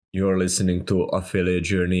You're listening to Affiliate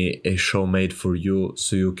Journey, a show made for you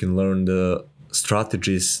so you can learn the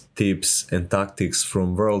strategies, tips, and tactics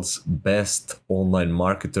from world's best online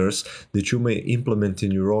marketers that you may implement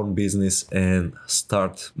in your own business and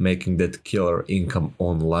start making that killer income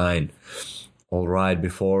online. All right,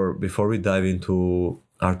 before we dive into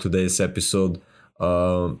our today's episode,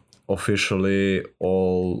 officially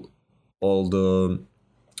all the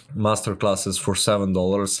masterclasses for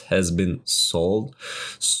 $7 has been sold.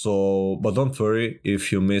 So but don't worry,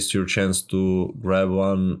 if you missed your chance to grab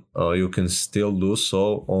one, you can still do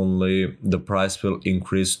so. Only the price will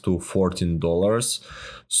increase to $14.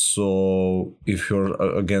 So if you're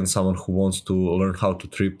again someone who wants to learn how to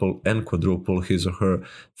triple and quadruple his or her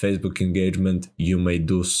Facebook engagement, you may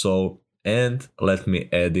do so. And let me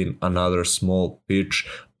add in another small pitch.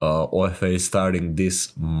 OFA is starting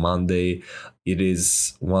this Monday. It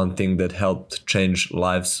is one thing that helped change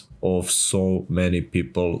lives of so many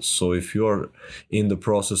people. So if you're in the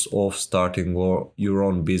process of starting your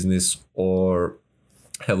own business, or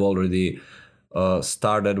have already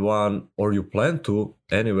started one, or you plan to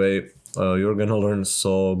anyway, you're gonna learn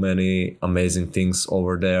so many amazing things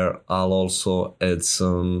over there. I'll also add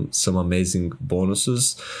some amazing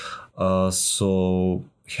bonuses. So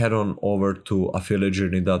head on over to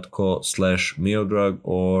affiliatejourney.co/Miodrag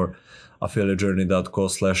or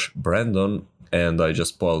affiliatejourney.co/Brandon. And I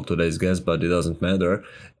just spoiled today's guest, but it doesn't matter.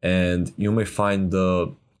 And you may find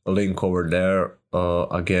the link over there.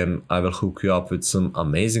 Again, I will hook you up with some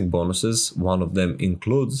amazing bonuses. One of them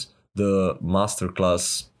includes the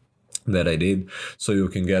masterclass that I did. So you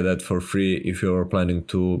can get that for free if you're planning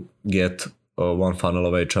to get one funnel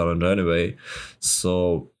away challenge anyway.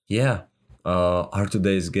 So yeah, our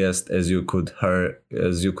today's guest, as you could hear,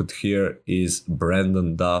 is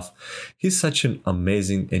Brandon Duff. He's such an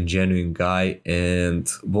amazing and genuine guy, and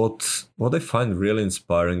what I find really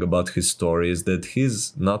inspiring about his story is that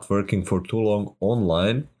he's not working for too long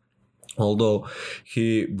online. Although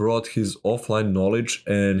he brought his offline knowledge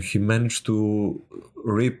and he managed to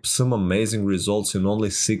reap some amazing results in only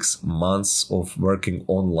 6 months of working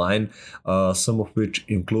online, some of which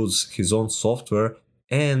includes his own software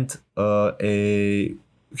and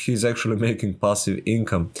he's actually making passive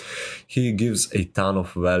income. He gives a ton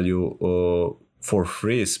of value for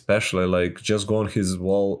free, especially like just go on his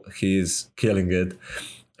wall, he's killing it,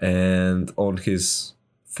 and on his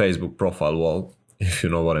Facebook profile wall, if you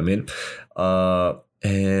know what I mean.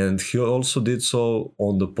 And he also did so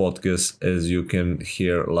on the podcast, as you can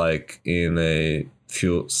hear like in a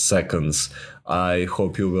few seconds. I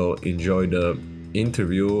hope you will enjoy the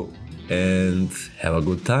interview and have a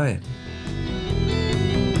good time.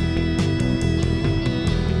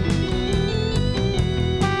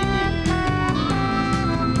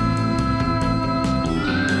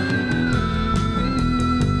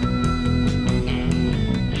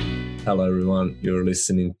 Hello everyone, you're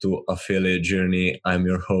listening to Affiliate Journey. I'm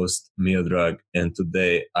your host Miodrag, and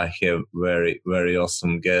today I have very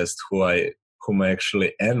awesome guest whom I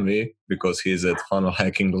actually envy because he's at Funnel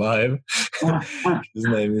Hacking Live. His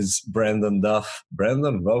name is Brandon Duff.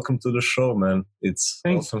 Brandon, welcome to the show, man. It's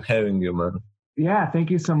awesome having you, man. Yeah,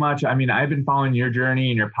 thank you so much. I mean, I've been following your journey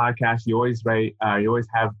and your podcast. You always write, you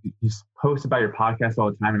post about your podcast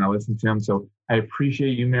all the time, and I listen to them. So I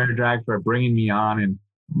appreciate you, Miodrag, for bringing me on and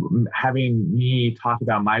having me talk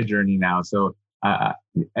about my journey now. So,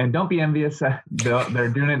 and don't be envious. They're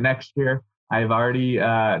doing it next year. They've already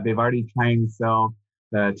trying to sell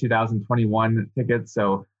the 2021 tickets.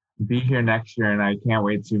 So be here next year, and I can't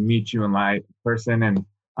wait to meet you in live person and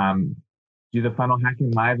do the Funnel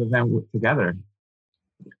Hacking Live event together.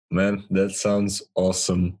 Man, that sounds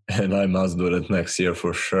awesome, and I must do that next year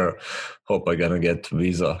for sure. Hope I'm gonna get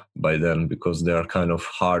visa by then, because they are kind of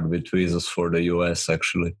hard with visas for the US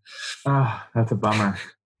actually. Oh, that's a bummer.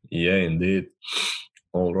 Yeah, indeed.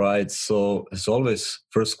 All right, so as always,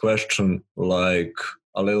 first question, like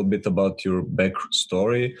a little bit about your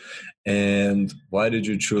backstory and why did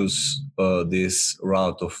you choose this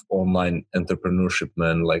route of online entrepreneurship,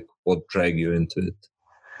 man? Like what dragged you into it?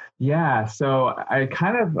 Yeah, so I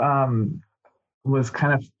kind of was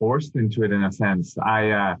kind of forced into it in a sense.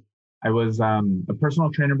 I was a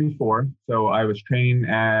personal trainer before, so I was training.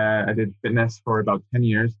 I did fitness for about 10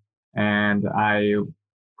 years, and I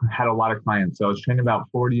had a lot of clients. So I was training about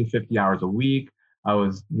 40 to 50 hours a week. I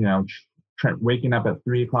was, waking up at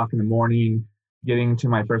 3 o'clock in the morning, getting to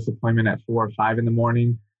my first appointment at 4 or 5 in the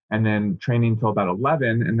morning, and then training till about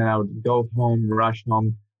 11. And then I would go home, rush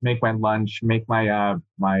home, make my lunch, make my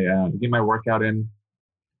get my workout in,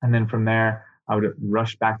 and then from there I would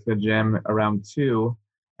rush back to the gym around 2,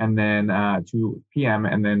 and then 2 p.m.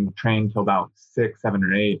 and then train till about 6, 7,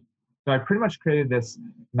 or 8. So I pretty much created this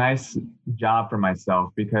nice job for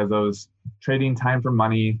myself because I was trading time for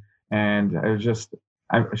money, and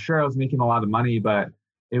I'm sure I was making a lot of money, but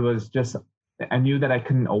it was just, I knew that I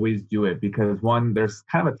couldn't always do it because one, there's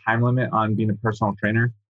kind of a time limit on being a personal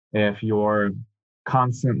trainer. If you're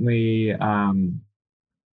constantly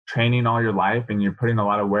training all your life and you're putting a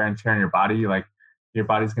lot of wear and tear on your body, like your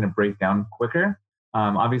body's going to break down quicker.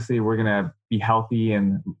 Obviously, we're going to be healthy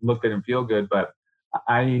and look good and feel good, but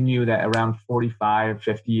I knew that around 45,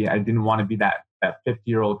 50, I didn't want to be that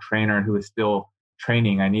 50-year-old trainer who is still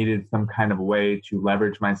training. I needed some kind of way to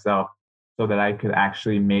leverage myself so that I could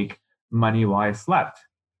actually make money while I slept,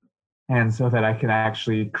 and so that I could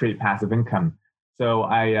actually create passive income. So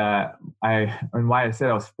and why I said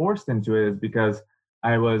I was forced into it is because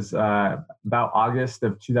I was about August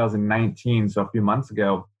of 2019, so a few months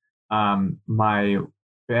ago. My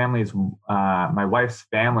my wife's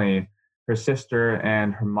family, her sister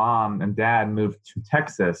and her mom and dad moved to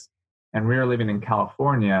Texas, and we were living in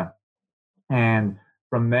California. And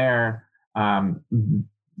from there,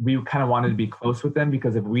 we kind of wanted to be close with them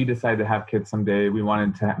because if we decided to have kids someday, we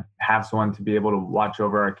wanted to have someone to be able to watch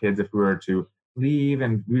over our kids if we were to leave,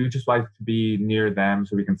 and we would just like to be near them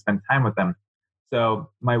so we can spend time with them. So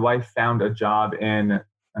my wife found a job in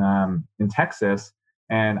Texas,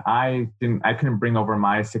 and I couldn't bring over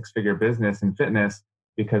my 6-figure business in fitness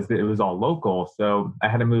because it was all local. So I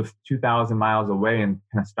had to move 2,000 miles away and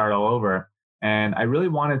kind of start all over. And I really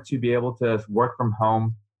wanted to be able to work from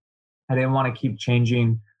home. I didn't want to keep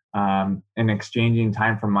changing and exchanging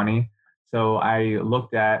time for money. So I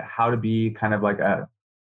looked at how to be kind of like a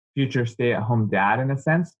future stay-at-home dad in a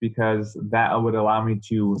sense, because that would allow me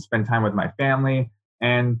to spend time with my family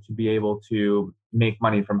and to be able to make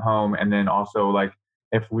money from home. And then also, like,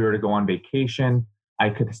 if we were to go on vacation, I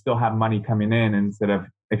could still have money coming in instead of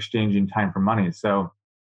exchanging time for money. So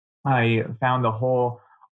I found the whole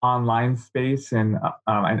online space, and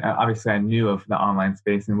obviously I knew of the online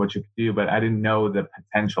space and what you could do, but I didn't know the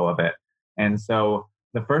potential of it. And so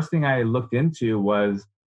the first thing I looked into was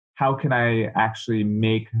how can I actually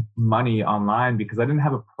make money online, because I didn't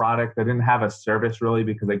have a product, I didn't have a service really,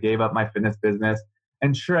 because I gave up my fitness business.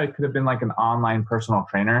 And sure, I could have been like an online personal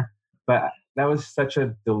trainer, but that was such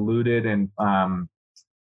a diluted and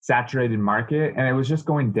saturated market, and it was just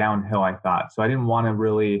going downhill, I thought. So I didn't want to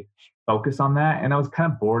really focus on that. And I was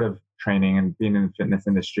kind of bored of training and being in the fitness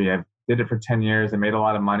industry. I did it for 10 years. I made a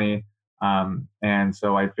lot of money. And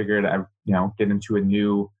so I figured I'd, get into a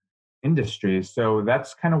new industry. So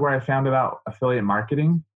that's kind of where I found about affiliate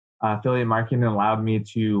marketing. Affiliate marketing allowed me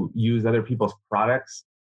to use other people's products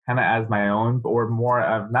kind of as my own, or more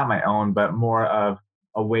of, not my own, but more of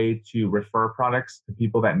a way to refer products to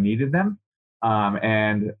people that needed them,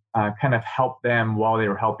 and kind of help them while they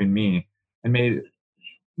were helping me, and made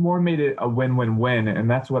it a win-win-win. And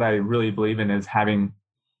that's what I really believe in, is having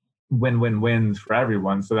win-win-wins for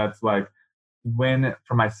everyone. So that's like win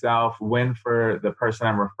for myself, win for the person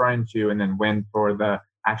I'm referring to, and then win for the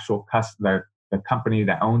actual customer, the company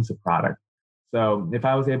that owns the product. So if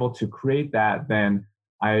I was able to create that, then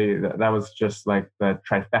that was just like the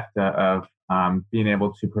trifecta of being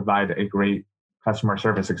able to provide a great customer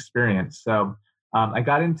service experience. So I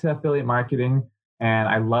got into affiliate marketing and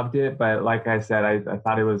I loved it. But like I said, I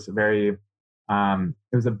thought it was it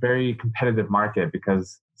was a very competitive market,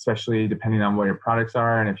 because especially depending on what your products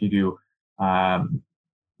are, and if you do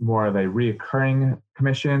more of a reoccurring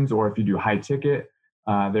commissions, or if you do high ticket,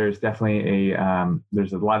 there's definitely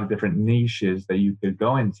there's a lot of different niches that you could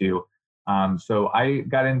go into. So I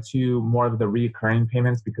got into more of the reoccurring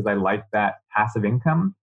payments because I like that passive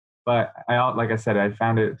income. But like I said, I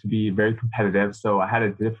found it to be very competitive. So I had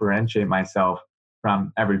to differentiate myself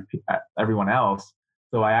from everyone else.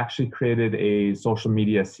 So I actually created a social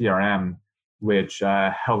media CRM, which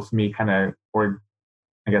helps me kind of, or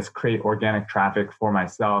I guess, create organic traffic for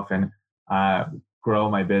myself and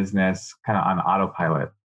grow my business kind of on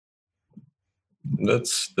autopilot.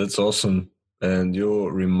 That's awesome. And you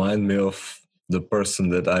remind me of the person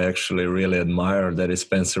that I actually really admire. That is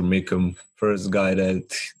Spencer Mecham, first guy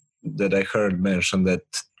that I heard mention that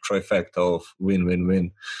trifecta of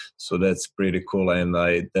win-win-win. So that's pretty cool, and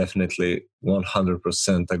I definitely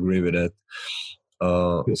 100% agree with that.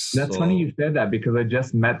 That's funny you said that, because I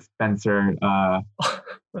just met Spencer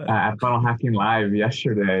at Funnel Hacking Live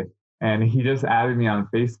yesterday, and he just added me on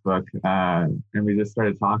Facebook, and we just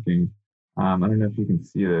started talking. I don't know if you can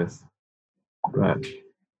see this, but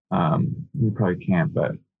you probably can't.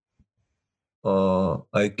 But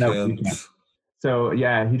I can't. No, So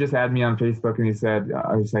yeah, he just added me on Facebook and he said,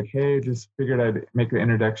 I was like, hey, just figured I'd make the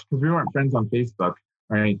introduction because we weren't friends on Facebook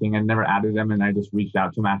or anything. I never added him and I just reached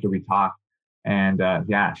out to him after we talked. And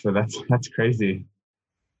yeah, so that's crazy.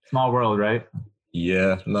 Small world, right?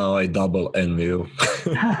 Yeah, now I double envy you.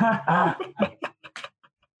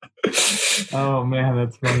 Oh man,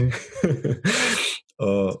 that's funny.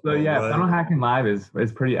 So yeah, Right. Funnel Hacking Live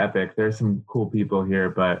is pretty epic. There's some cool people here,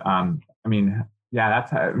 but I mean, yeah,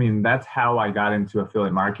 that's how I got into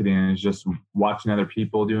affiliate marketing is just watching other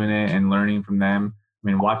people doing it and learning from them. I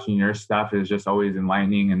mean, watching your stuff is just always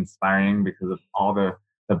enlightening and inspiring because of all the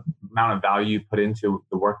amount of value you put into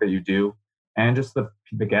the work that you do, and just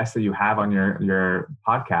the guests that you have on your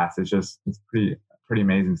podcast. It's pretty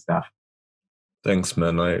amazing stuff. Thanks,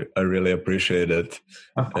 man. I really appreciate it.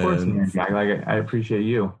 Of course, And man. I appreciate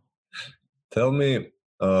you. tell me,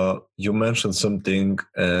 you mentioned something,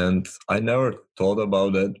 and I never thought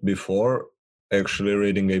about that before actually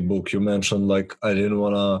reading a book. You mentioned, like, I didn't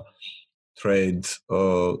want to trade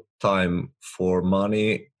time for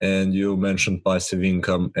money, and you mentioned passive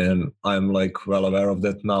income, and I'm like well aware of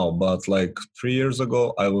that now, but like 3 years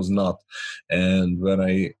ago, I was not. And when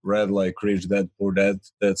I read like Rich Dad Poor Dad,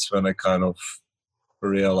 that's when I kind of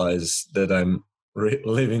realize that I'm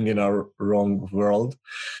living in a wrong world.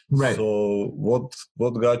 Right. So what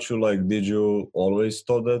got you, like, did you always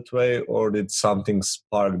thought that way, or did something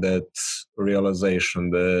spark that realization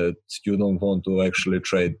that you don't want to actually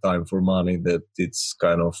trade time for money, that it's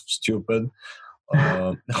kind of stupid,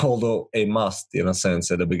 although a must in a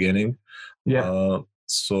sense at the beginning. Yeah.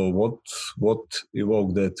 So what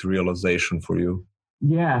evoked that realization for you?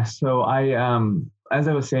 Yeah. So as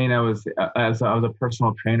I was saying, as I was a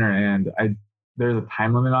personal trainer, and there's a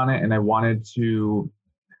time limit on it, and I didn't want to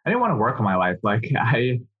work on my life. Like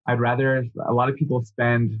I'd rather a lot of people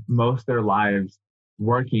spend most of their lives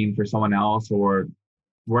working for someone else or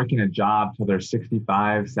working a job till they're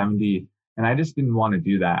 65, 70, and I just didn't want to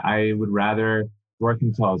do that. I would rather work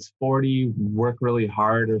until I was 40, work really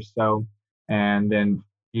hard or so, and then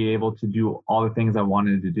be able to do all the things I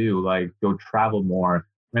wanted to do, like go travel more.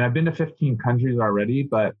 I mean, I've been to 15 countries already,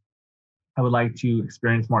 but I would like to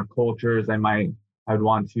experience more cultures. I would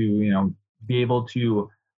want to, be able to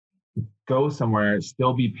go somewhere,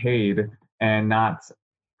 still be paid, and not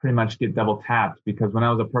pretty much get double tapped. Because when I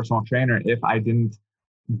was a personal trainer, if I didn't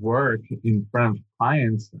work in front of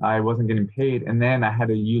clients, I wasn't getting paid. And then I had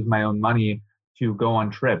to use my own money to go on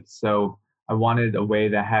trips. So I wanted a way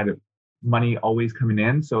that had money always coming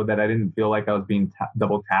in so that I didn't feel like I was being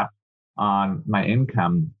double tapped on my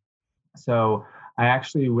income. So I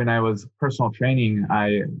actually, when I was personal training,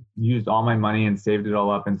 I used all my money and saved it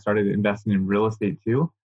all up and started investing in real estate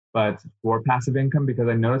too, but for passive income, because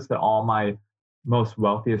I noticed that all my most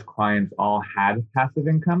wealthiest clients all had passive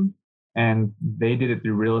income and they did it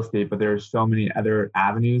through real estate, but there are so many other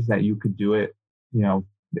avenues that you could do it, you know,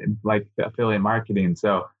 like affiliate marketing.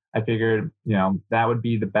 So I figured, that would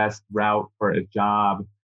be the best route for a job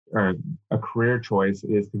or a career choice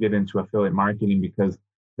is to get into affiliate marketing because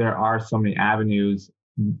there are so many avenues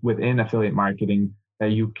within affiliate marketing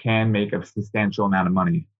that you can make a substantial amount of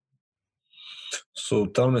money. So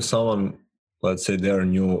tell me, someone, let's say they are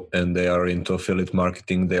new and they are into affiliate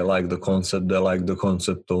marketing, they like the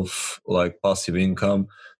concept of like passive income.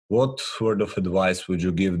 What word of advice would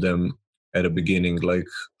you give them at the beginning? Like,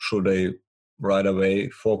 should they right away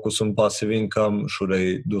focus on passive income? Should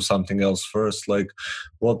they do something else first? Like,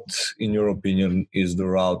 what, in your opinion, is the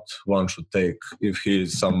route one should take if he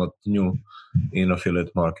is somewhat new in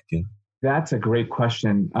affiliate marketing? That's a great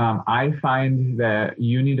question. I find that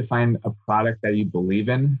you need to find a product that you believe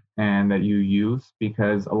in and that you use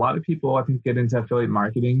because a lot of people, I think, get into affiliate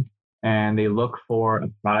marketing and they look for a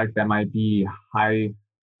product that might be high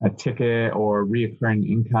a ticket or reoccurring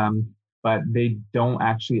income, but they don't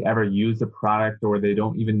actually ever use the product or they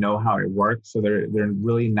don't even know how it works. So they're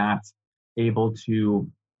really not able to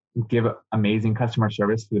give amazing customer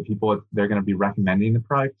service to the people they're going to be recommending the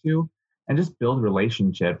product to and just build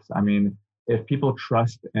relationships. I mean, if people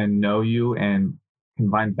trust and know you and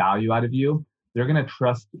can find value out of you, they're going to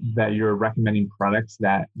trust that you're recommending products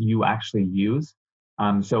that you actually use.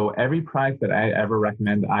 So every product that I ever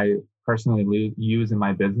recommend, I personally use in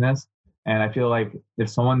my business. And I feel like if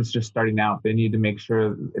someone's just starting out, they need to make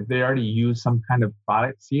sure if they already use some kind of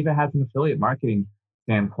product, see if it has an affiliate marketing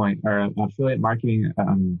standpoint or an affiliate marketing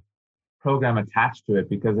program attached to it.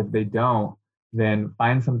 Because if they don't, then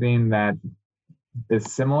find something that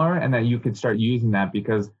is similar and that you could start using that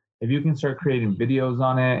because if you can start creating videos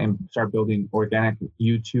on it and start building organic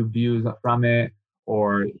YouTube views from it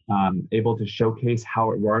or able to showcase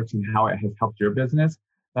how it works and how it has helped your business,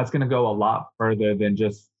 that's going to go a lot further than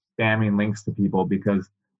just spamming links to people, because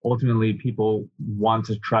ultimately people want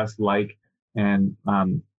to trust, like, and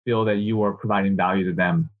feel that you are providing value to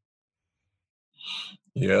them.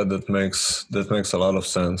 Yeah, that makes a lot of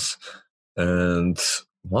sense. And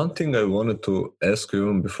one thing I wanted to ask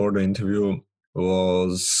you before the interview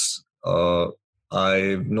was,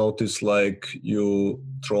 I've noticed like you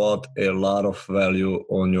throw out a lot of value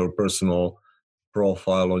on your personal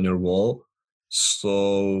profile on your wall.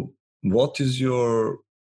 So what is your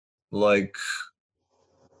like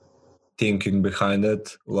thinking behind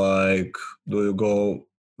it? Like, do you go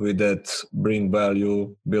with that bring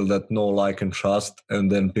value, build that know, like, and trust,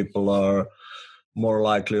 and then people are more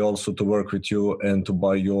likely also to work with you and to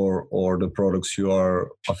buy your or the products you are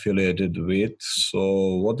affiliated with?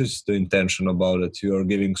 So what is the intention about it? You are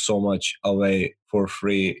giving so much away for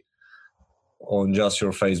free on just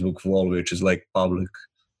your Facebook wall, which is like public.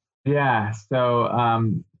 Yeah. So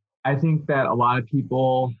I think that a lot of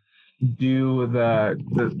people do the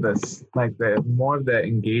like the more of the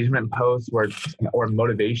engagement posts or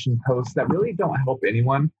motivation posts that really don't help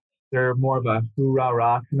anyone. They're more of a hoorah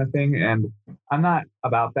rah kind of thing, and I'm not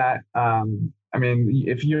about that. I mean,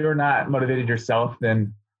 if you're not motivated yourself,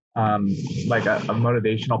 then like a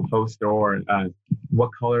motivational post or what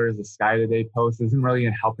color is the sky today post isn't really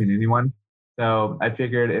helping anyone. So I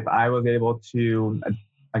figured if I was able to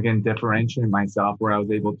again differentiate myself, where I was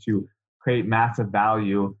able to create massive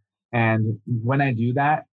value, and when I do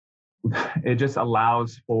that, it just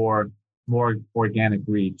allows for more organic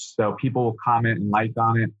reach. So people will comment and like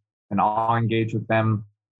on it, and I'll engage with them.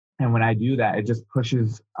 And when I do that, it just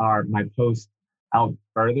pushes my post out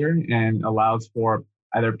further and allows for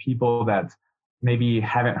other people that maybe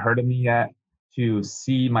haven't heard of me yet to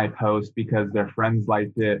see my post because their friends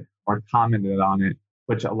liked it or commented on it,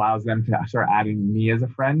 which allows them to start adding me as a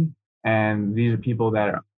friend. And these are people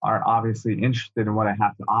that are obviously interested in what I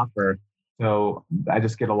have to offer. So I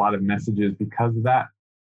just get a lot of messages because of that.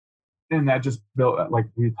 And that just built, like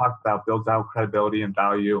we talked about, builds out credibility and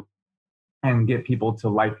value and get people to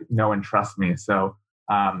like, know, and trust me. So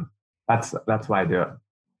that's why I do it.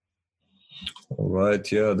 All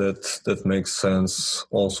right, yeah, that makes sense.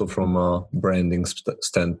 Also from a branding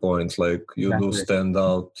standpoint, like you do Exactly. stand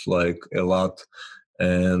out like a lot.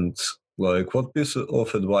 And like, what piece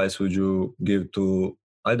of advice would you give to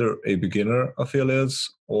either a beginner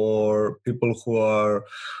affiliates or people who are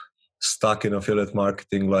stuck in affiliate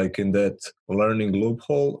marketing, like in that learning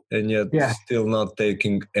loophole, and yet Yeah. still not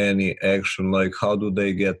taking any action? Like, how do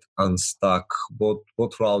they get unstuck?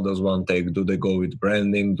 What route does one take? Do they go with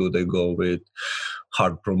branding? Do they go with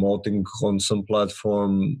hard promoting on some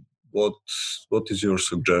platform? what what is your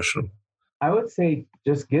suggestion? I would say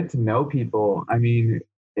just get to know people. I mean,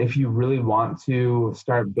 if you really want to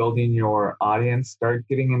start building your audience, start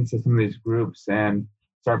getting into some of these groups and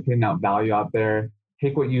start putting out value out there.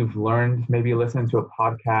 Take what you've learned, maybe listen to a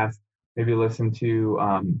podcast, maybe listen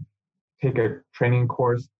to take a training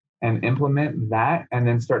course and implement that, and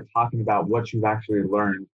then start talking about what you've actually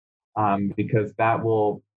learned, because that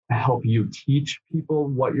will help you teach people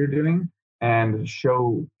what you're doing and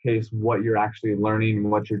showcase what you're actually learning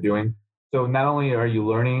and what you're doing. So not only are you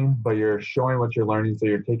learning, but you're showing what you're learning, so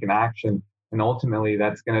you're taking action, and ultimately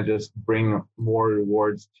that's going to just bring more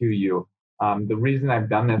rewards to you. The reason I've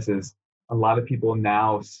done this is a lot of people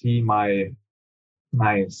now see my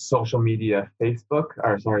social media Facebook,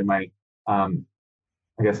 or sorry, my um,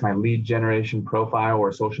 I guess my lead generation profile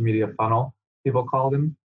or social media funnel, people call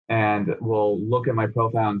them, and will look at my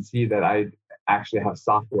profile and see that I actually have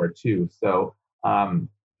software too. So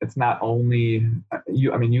it's not only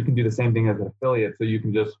you. I mean, you can do the same thing as an affiliate. So you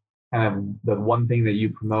can just kind of the one thing that you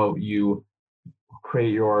promote, you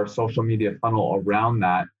create your social media funnel around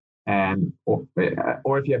that. And or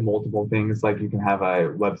if you have multiple things, like you can have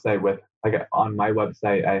a website with, like on my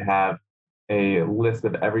website I have a list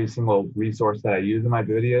of every single resource that I use in my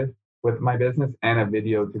video with my business, and a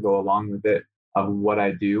video to go along with it of what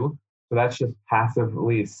I do. So that's just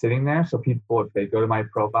passively sitting there, so people, if they go to my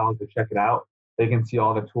profile to check it out, they can see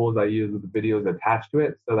all the tools I use with the videos attached to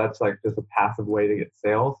it. So that's like just a passive way to get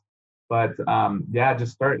sales. But yeah,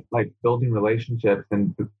 just start like building relationships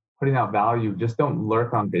and putting out value. Just don't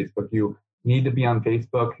lurk on Facebook. You need to be on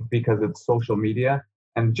Facebook because it's social media.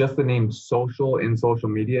 And just the name social in social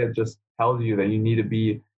media just tells you that you need to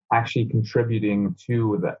be actually contributing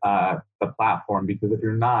to the platform. Because if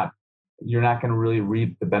you're not going to really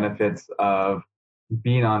reap the benefits of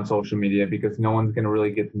being on social media, because no one's going to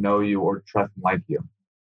really get to know you or trust and like you.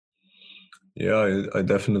 Yeah, I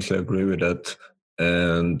definitely agree with that.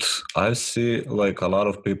 And I see like a lot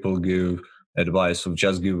of people give advice of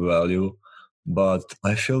just give value. but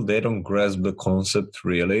I feel they don't grasp the concept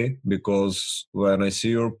really, because when I see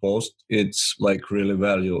your post, it's like really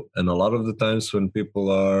value. And a lot of the times when people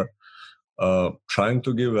are trying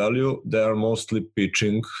to give value, they are mostly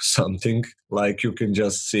pitching something, like you can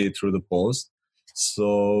just see it through the post.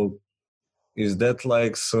 So is that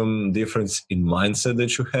like some difference in mindset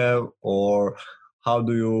that you have, or how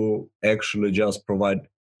do you actually just provide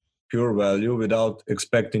pure value without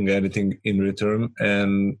expecting anything in return,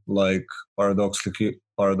 and like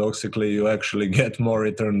paradoxically you actually get more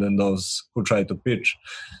return than those who try to pitch?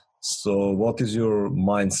 So what is your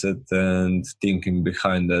mindset and thinking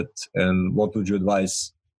behind that, and what would you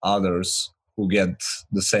advise others who get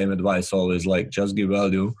the same advice always, like just give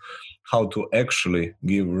value, how to actually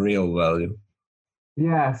give real value?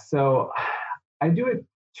 Yeah, so I do it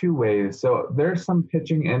two ways. So there's some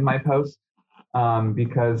pitching in my post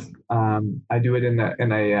because I do it in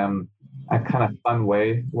a kind of fun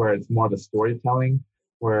way where it's more of a storytelling.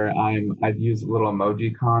 Where I'd use little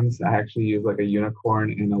emoji cons. I actually use like a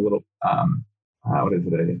unicorn and a little what is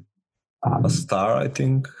it? A Um, star, I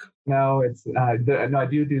think. no, it's no. I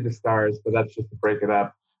do the stars, but that's just to break it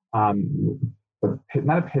up.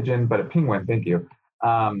 Not a pigeon, but a penguin. Thank you.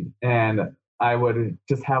 And I would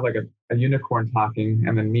just have like a unicorn talking,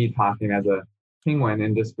 and then me talking as a penguin,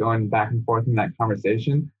 and just going back and forth in that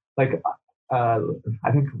conversation. Like, uh,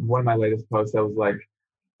 I think one of my latest posts, I was like,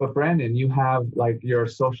 "But Brandon, you have like your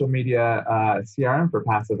social media CRM for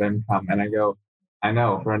passive income," and I go, "I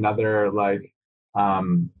know for another like."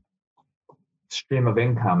 Um, Stream of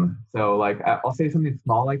income. So like I'll say something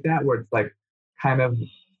small like that where it's like kind of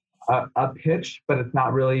a pitch, but it's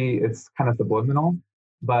not really. It's kind of subliminal.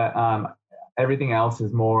 But everything else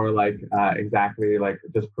is more like exactly like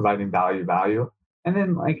just providing value. And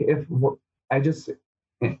then like if I just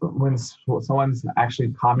when someone's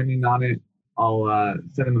actually commenting on it, I'll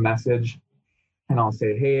send them a message and I'll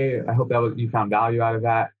say, hey, I hope that you found value out of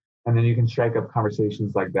that. And then you can strike up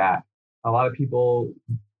conversations like that. A lot of people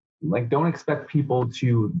like don't expect people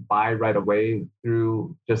to buy right away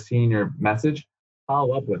through just seeing your message.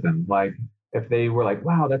 Follow up with them. Like if they were like,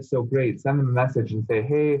 wow, that's so great, send them a message and say,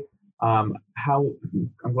 hey, how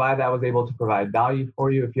I'm glad that I was able to provide value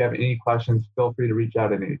for you. If you have any questions, feel free to reach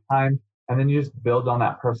out at any time. And then you just build on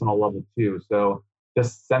that personal level too. So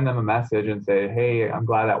just send them a message and say, hey, I'm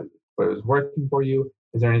glad that it was working for you.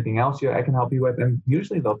 Is there anything else I can help you with? And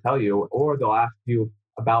usually they'll tell you, or they'll ask you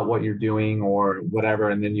about what you're doing or whatever,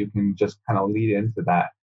 and then you can just kind of lead into that.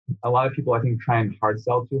 A lot of people, I think, try and hard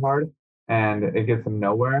sell too hard, and it gets them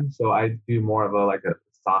nowhere. So I do more of a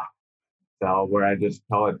soft sell where I just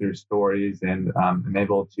tell it through stories and am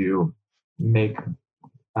able to make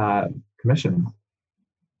uh, commissions.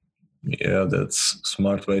 Yeah, that's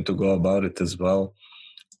smart way to go about it as well.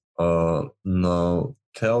 Now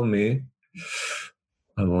tell me,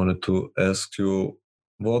 I wanted to ask you,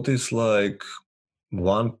 what is like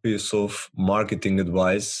one piece of marketing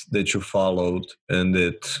advice that you followed and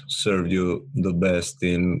that served you the best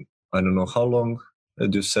in, I don't know how long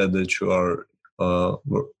that you said that you are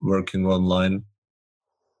working online?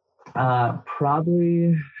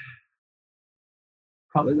 Probably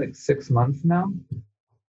like 6 months now.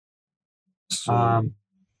 So Um,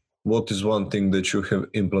 what is one thing that you have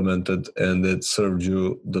implemented and that served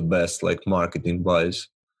you the best, like marketing wise?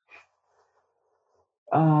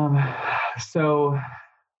 um, so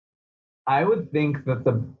I would think that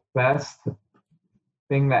the best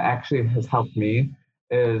thing that actually has helped me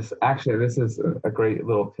is actually this is a great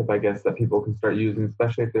little tip I guess that people can start using,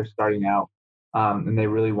 especially if they're starting out and they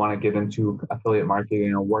really want to get into affiliate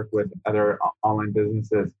marketing or work with other online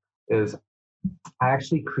businesses. Is I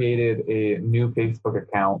actually created a new Facebook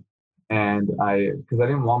account, and because I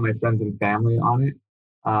didn't want my friends and family on it.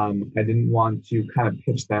 I didn't want to kind of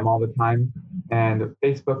pitch them all the time, and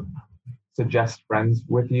Facebook suggest friends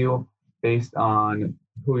with you based on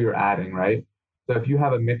who you're adding, right? So if you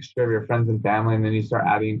have a mixture of your friends and family and then you start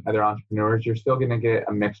adding other entrepreneurs, you're still going to get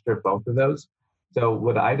a mixture of both of those. So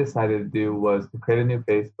what I decided to do was to create a new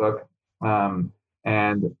Facebook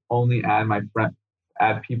and only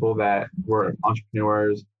add people that were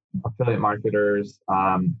entrepreneurs, affiliate marketers,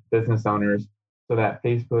 business owners, so that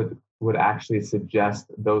Facebook would actually suggest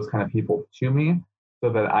those kind of people to me so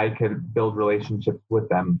that I could build relationships with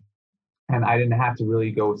them, and I didn't have to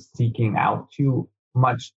really go seeking out too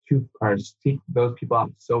much to or seek those people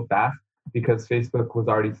out so fast because Facebook was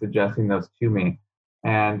already suggesting those to me.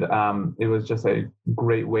 And it was just a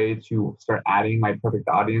great way to start adding my perfect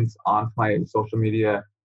audience onto my social media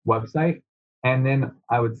website. And then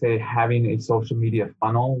I would say having a social media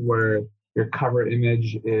funnel where your cover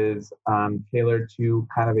image is tailored to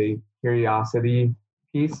kind of a curiosity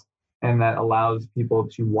piece. and that allows people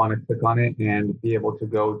to want to click on it and be able to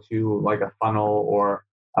go to like a funnel or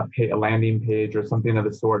a landing page or something of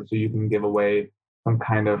the sort, so you can give away some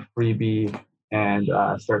kind of freebie and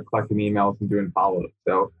start collecting emails and doing follow-up.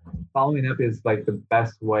 So following up is like the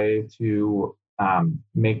best way to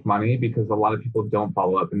make money, because a lot of people don't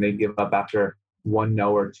follow up and they give up after one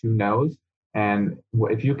no or two no's. And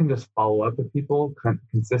if you can just follow up with people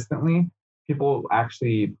consistently, people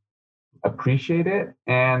actually appreciate it,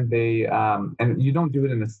 and they and you don't do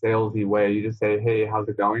it in a salesy way. You just say, "Hey, how's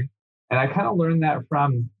it going?" And I kind of learned that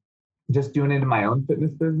from just doing it in my own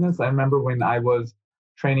fitness business. I remember when I was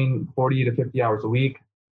training 40 to 50 hours a week,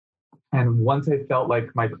 and once I felt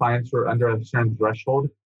like my clients were under a certain threshold,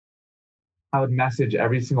 I would message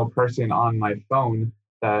every single person on my phone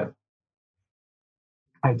that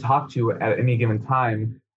I talked to at any given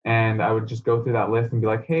time. And I would just go through that list and be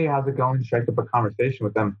like, "Hey, how's it going?" Strike up a conversation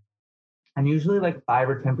with them. And usually like 5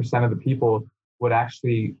 or 10% of the people would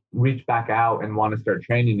actually reach back out and want to start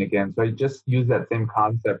training again. So I just use that same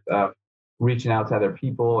concept of reaching out to other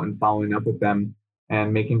people and following up with them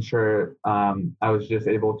and making sure I was just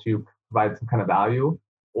able to provide some kind of value,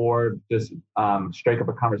 or just strike up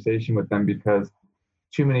a conversation with them, because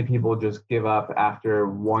too many people just give up after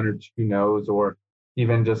one or two no's, or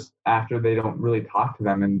even just after they don't really talk to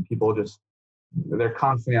them, and people just, they're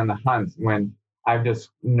constantly on the hunt, when I've just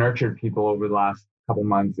nurtured people over the last couple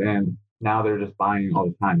months and now they're just buying all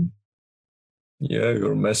the time. Yeah,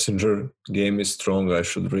 your messenger game is strong. I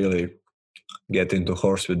should really get into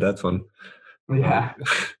horse with that one. Yeah,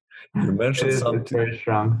 You mentioned it's something. very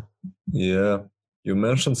strong. Yeah, you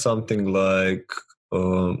mentioned something like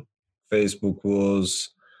uh, Facebook was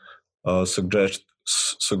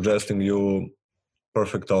suggesting you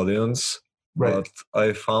perfect audience, Right. but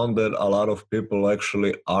I found that a lot of people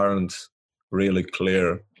actually aren't really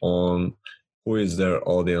clear on who is their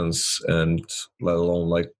audience, and let alone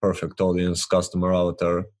like perfect audience, customer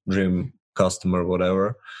avatar, dream customer,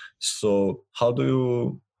 whatever. So how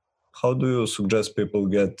do you suggest people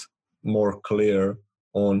get more clear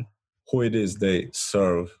on who it is they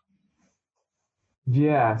serve?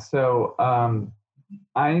 Yeah. So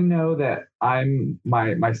I know that I'm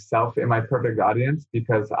myself in my perfect audience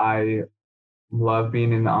because I love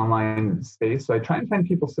being in the online space. So I try and find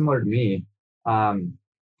people similar to me, um,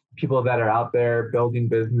 people that are out there building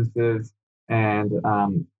businesses and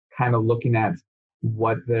kind of looking at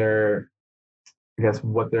what their, I guess,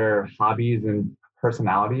 what their hobbies and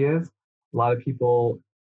personality is. A lot of people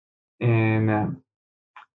in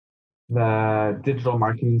the digital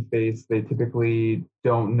marketing space, they typically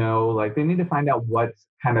don't know, like, they need to find out what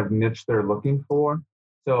kind of niche they're looking for.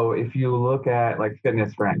 So if you look at like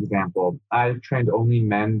fitness, for example, I trained only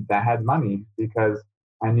men that had money, because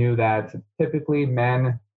I knew that typically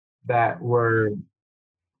men that were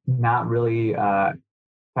not really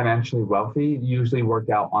financially wealthy usually worked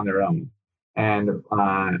out on their own. And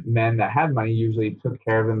men that had money usually took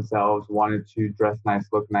care of themselves, wanted to dress nice,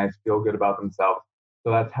 look nice, feel good about themselves.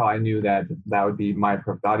 So that's how I knew that that would be my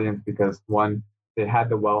perfect audience, because one, they had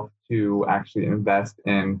the wealth to actually invest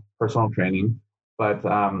in personal training, but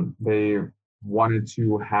they wanted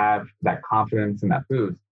to have that confidence in that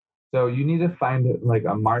boost. So you need to find like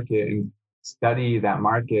a market and study that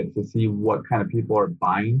market to see what kind of people are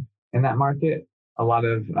buying in that market. A lot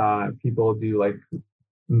of people do like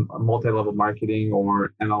multi-level marketing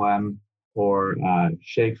or MLM or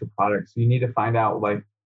shakes or products. So you need to find out like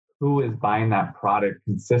who is buying that product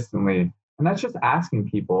consistently, and that's just asking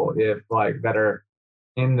people if like that are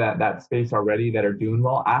in that space already that are doing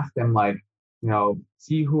well. Ask them like,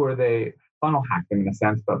 see who are they, funnel hack them in a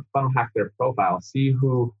sense, but funnel hack their profile. See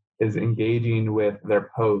who is engaging with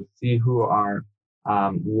their posts. See who are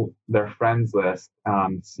their friends list.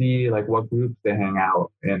 See like what groups they hang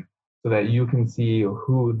out in, so that you can see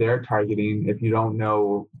who they're targeting. If you don't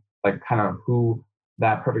know like kind of who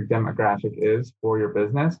that perfect demographic is for your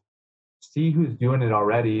business, see who's doing it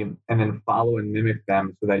already and then follow and mimic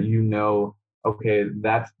them, so that okay,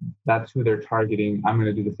 that's who they're targeting. I'm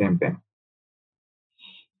going to do the same thing.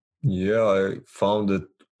 Yeah, I found that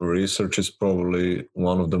research is probably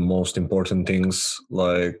one of the most important things.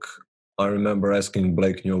 Like, I remember asking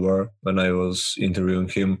Blake Newber when I was interviewing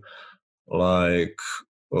him, like,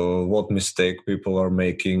 what mistake people are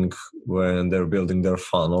making when they're building their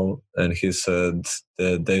funnel. And he said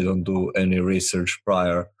that they don't do any research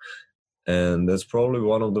prior. And that's probably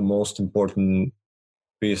one of the most important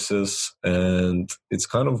pieces. And it's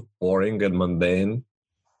kind of boring and mundane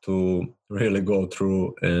to really go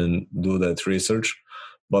through and do that research,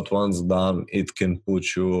 but once done it can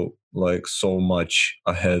put you like so much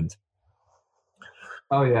ahead.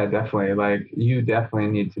 Oh yeah, definitely. Like you definitely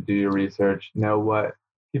need to do your research, know what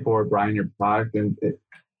people are buying your product, and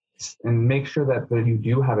make sure that you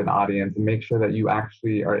do have an audience, and make sure that you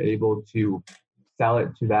actually are able to sell it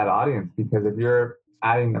to that audience. Because if you're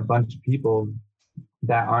adding a bunch of people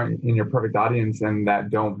that aren't in your perfect audience and that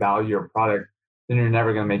don't value your product, then you're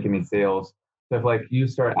never going to make any sales. So if like you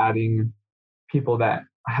start adding people that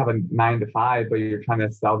have a 9 to 5, but you're trying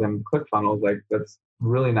to sell them ClickFunnels, like that's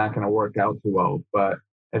really not going to work out too well. But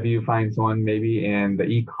if you find someone maybe in the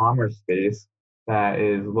e-commerce space that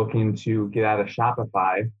is looking to get out of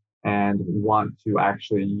Shopify and want to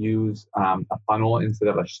actually use a funnel instead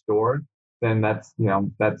of a store, then that's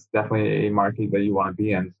definitely a market that you want to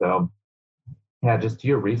be in. So yeah, just do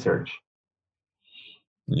your research.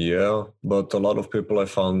 Yeah, but a lot of people I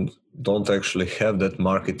found don't actually have that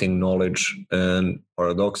marketing knowledge. And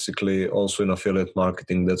paradoxically, also in affiliate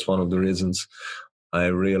marketing, that's one of the reasons I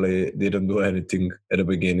really didn't do anything at the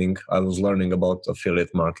beginning. I was learning about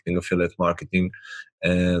affiliate marketing,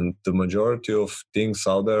 and the majority of things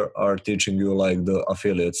out there are teaching you like the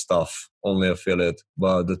affiliate stuff, only affiliate.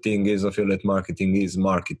 But the thing is, affiliate marketing is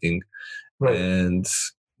marketing, Right. and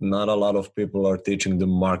not a lot of people are teaching the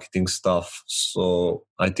marketing stuff. So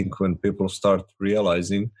I think when people start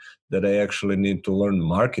realizing that they actually need to learn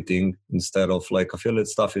marketing instead of like affiliate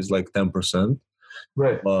stuff is like 10%,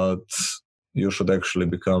 Right. but you should actually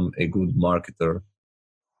become a good marketer.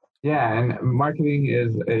 Yeah, and marketing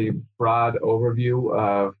is a broad overview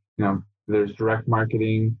of, there's direct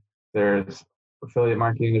marketing, there's affiliate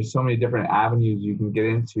marketing, there's so many different avenues you can get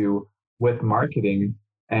into with marketing.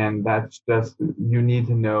 And that's just, you need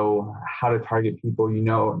to know how to target people,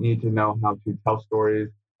 need to know how to tell stories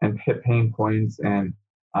and hit pain points and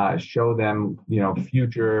show them,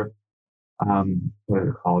 future, what is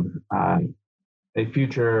it called? A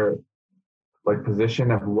future like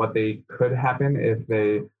position of what they could happen if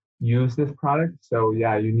they use this product. So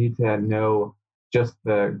yeah, you need to know just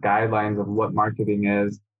the guidelines of what marketing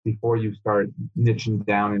is before you start niching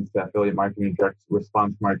down into affiliate marketing, direct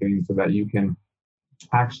response marketing, so that you can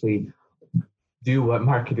actually do what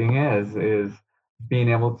marketing is being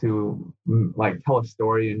able to like tell a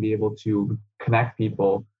story and be able to connect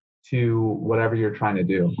people to whatever you're trying to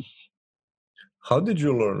do. How did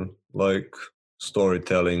you learn like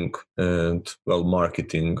storytelling and well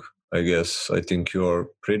marketing? I guess I think you're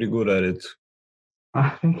pretty good at it.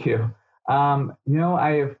 Thank you.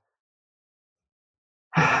 I've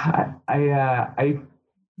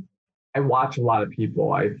I watch a lot of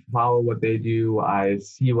people. I follow what they do. I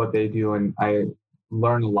see what they do, and I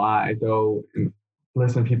learn a lot. I go and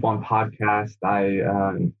listen to people on podcasts.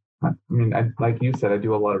 Like you said, I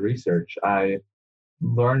do a lot of research. I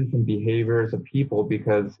learn from behaviors of people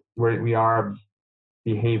because we are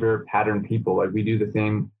behavior pattern people. Like we do the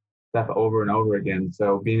same stuff over and over again.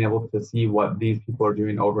 So being able to see what these people are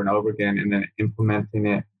doing over and over again, and then implementing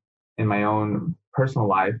it in my own personal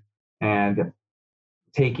life, and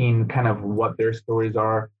taking kind of what their stories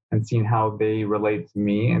are and seeing how they relate to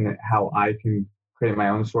me and how I can create my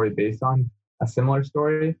own story based on a similar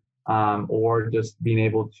story, or just being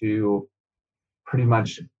able to pretty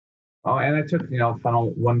much. Oh, and I took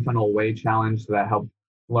funnel away challenge, so that helped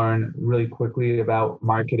learn really quickly about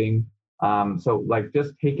marketing. So like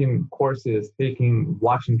just taking courses,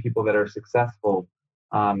 watching people that are successful,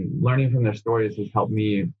 learning from their stories has helped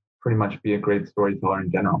me pretty much be a great storyteller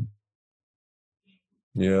in general.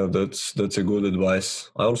 Yeah, that's a good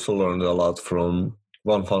advice. I also learned a lot from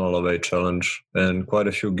One Funnel Away challenge, and quite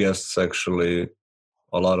a few guests actually.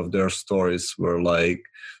 A lot of their stories were like,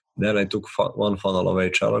 then I took One Funnel Away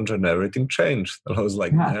challenge and everything changed. And I was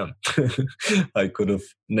like, Yeah. damn, I could have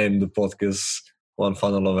named the podcast One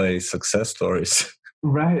Funnel Away Success Stories.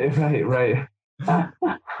 Right, right, right. I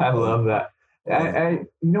Uh, love that. uh,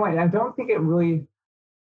 I don't think it really.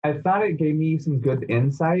 I thought it gave me some good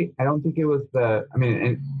insight. I don't think it was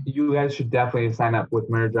and you guys should definitely sign up with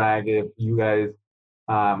Murdrag if you guys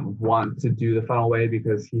want to do the funnel way,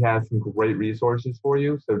 because he has some great resources for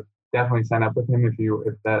you. So definitely sign up with him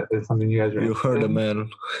if that is something you guys are you interested heard a in. man.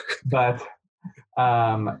 But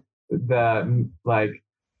the like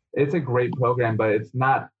it's a great program, but it's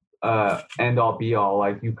not end all be all.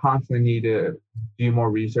 Like you constantly need to do more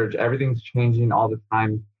research. Everything's changing all the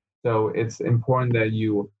time. So it's important that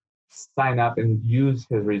you sign up and use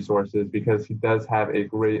his resources, because he does have a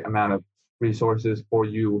great amount of resources for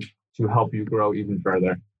you to help you grow even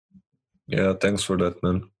further. Yeah, thanks for that,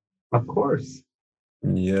 man. Of course. I,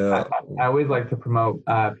 Yeah, I always like to promote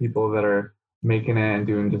people that are making it and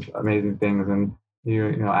doing just amazing things. And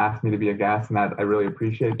you asked me to be a guest, and that I really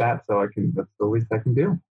appreciate that. So that's the least I can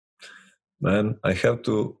do. man, I have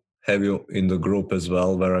to have you in the group as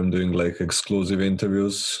well, where I'm doing like exclusive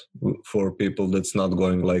interviews for people that's not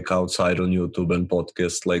going like outside on YouTube and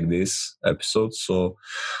podcasts like this episode. So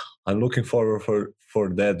I'm looking forward for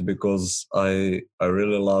that, because I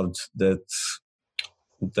really loved that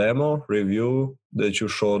demo review that you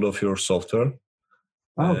showed of your software,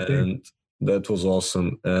 Oh, okay. and that was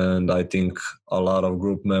awesome. And I think a lot of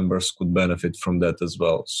group members could benefit from that as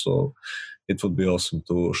well. So it would be awesome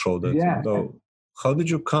to show that. Yeah. Though, how did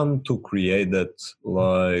you come to create that?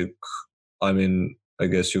 Like, I mean, I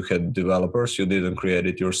guess you had developers, you didn't create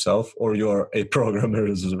it yourself, or you're a programmer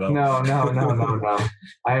as well. No.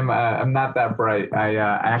 I'm not that bright. I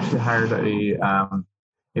actually hired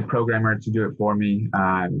a programmer to do it for me.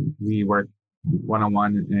 We work one on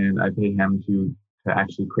one, and I pay him to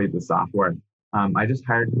actually create the software. I just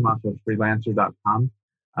hired him off of freelancer.com,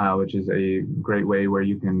 which is a great way where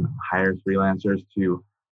you can hire freelancers to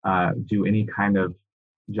do any kind of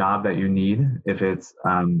job that you need. If it's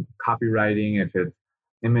copywriting, if it's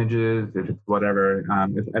images, if it's whatever.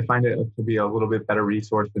 I find it to be a little bit better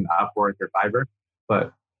resource than Upwork or Fiverr,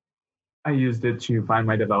 but I used it to find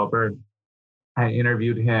my developer. I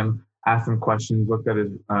interviewed him, asked him questions, looked at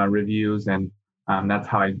his reviews, and that's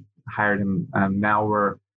how I hired him. Now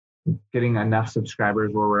we're getting enough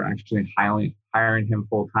subscribers where we're actually hiring him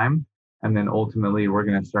full time. And then ultimately, we're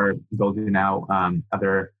going to start building out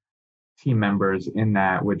other team members in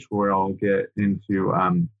that, which we'll get into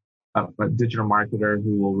a digital marketer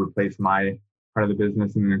who will replace my part of the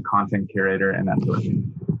business, and then a content curator and that sort of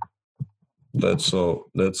thing. That's so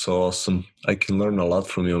awesome. I can learn a lot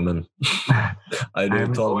from you, man. I do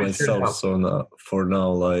it all myself. So now, for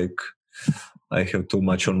now, like, I have too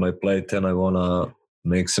much on my plate and I want to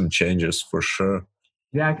make some changes for sure.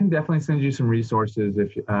 Yeah, I can definitely send you some resources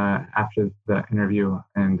if after the interview,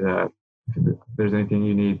 and if there's anything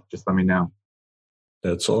you need, just let me know.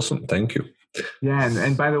 That's awesome. Thank you. Yeah,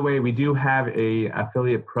 and by the way, we do have a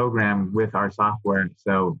affiliate program with our software.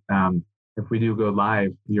 So if we do go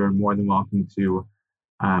live, you're more than welcome to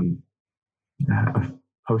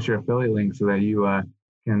post your affiliate link so that you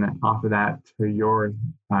can offer that to your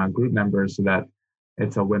group members, so that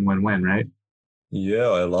it's a win-win-win, right? Yeah,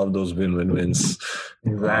 I love those win-win-wins.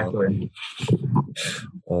 Exactly.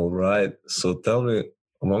 All right. So tell me,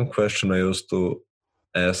 one question I used to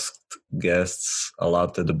ask guests a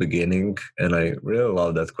lot at the beginning, and I really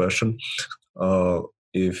love that question.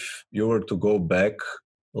 If you were to go back,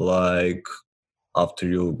 like after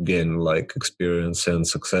you gain like experience and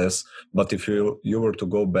success, but if you were to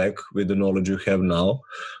go back with the knowledge you have now,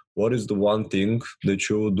 what is the one thing that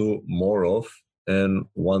you will do more of, and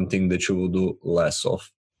one thing that you will do less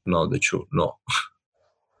of now that you know?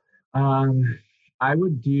 I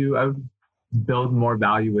would build more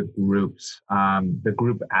value with groups, the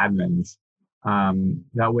group admins.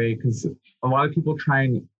 That way, because a lot of people try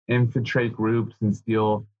and infiltrate groups and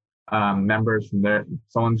steal members from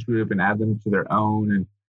someone's group and add them to their own, and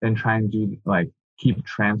then try and do like keep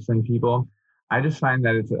transferring people. I just find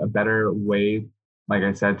that it's a better way, like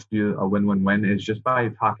I said, to do a win-win-win is just by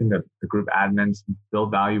talking to the group admins,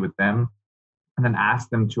 build value with them, and then ask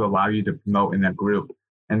them to allow you to promote in that group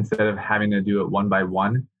instead of having to do it one by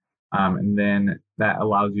one. And then that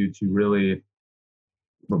allows you to really,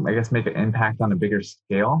 I guess, make an impact on a bigger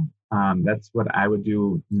scale. That's what I would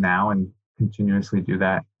do now, and continuously do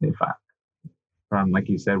that from, like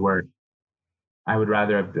you said, where I would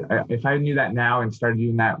rather if I knew that now and started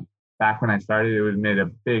doing that back when I started, it would have made a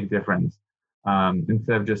big difference.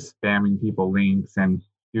 Instead of just spamming people links and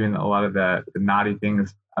doing a lot of the naughty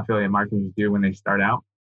things affiliate marketers do when they start out.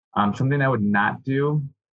 Something I would not do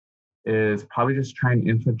is probably just try and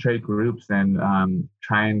infiltrate groups and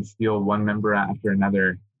try and steal one member after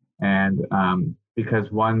another. And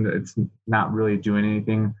because one, it's not really doing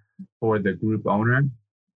anything for the group owner.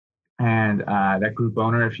 And that group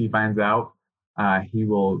owner, if he finds out, he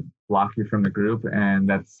will block you from the group. And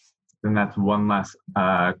that's one less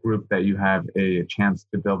group that you have a chance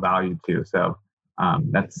to build value to. So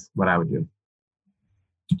that's what I would do.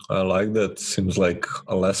 I like that. Seems like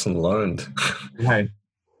a lesson learned. Right.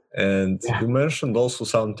 And you mentioned also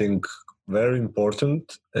something very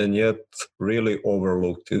important and yet really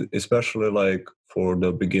overlooked, especially like for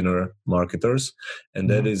the beginner marketers, and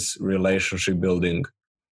that is relationship building.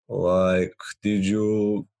 Like,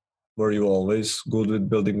 were you always good with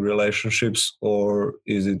building relationships, or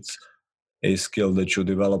is it a skill that you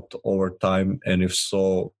developed over time? And if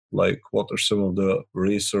so, like, what are some of the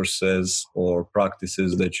resources or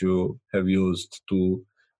practices that you have used to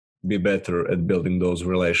be better at building those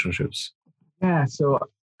relationships? Yeah, so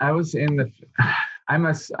I was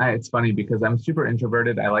it's funny because I'm super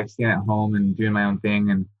introverted. I like staying at home and doing my own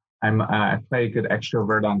thing. And I play a good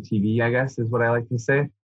extrovert on TV, I guess is what I like to say.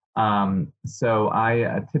 So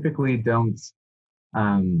I typically don't.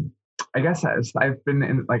 Um, I guess I've been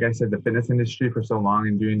in, like I said, the fitness industry for so long,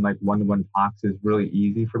 and doing like one-to-one talks is really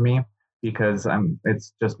easy for me because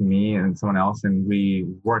it's just me and someone else, and we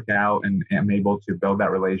work out, and I'm able to build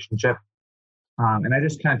that relationship. And I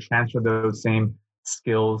just kind of transfer those same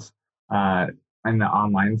skills uh, in the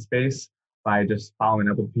online space by just following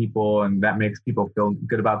up with people, and that makes people feel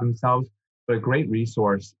good about themselves. But a great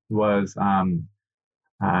resource was uh,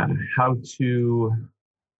 how to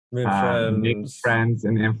With make friends. friends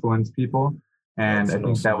and influence people. And That's I an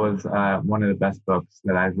think that awesome was book. one of the best books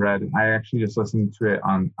that I've read. I actually just listened to it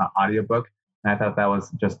on audiobook, and I thought that was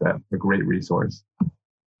just a great resource.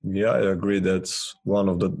 Yeah, I agree. That's one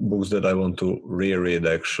of the books that I want to reread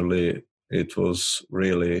actually. It was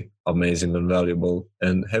really amazing and valuable.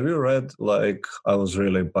 And have you read, like, I was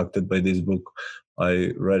really impacted by this book.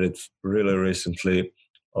 I read it really recently.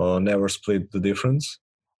 Never Split the Difference.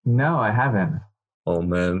 No, I haven't. Oh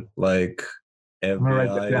man, like I'm gonna write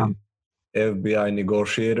that FBI down. FBI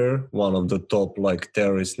negotiator, one of the top like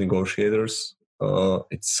terrorist negotiators.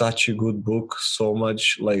 It's such a good book, so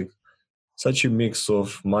much like such a mix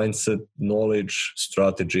of mindset, knowledge,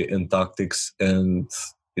 strategy, and tactics, and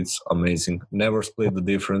it's amazing. Never Split the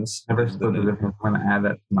Difference Never is the split the name. difference. I'm gonna add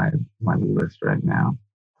that to my list right now.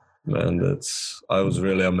 Man, that's I was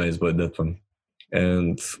really amazed by that one.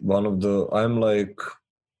 And one of the I'm like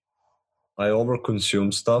I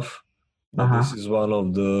overconsume stuff, Uh but this huh. is one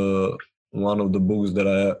of the books that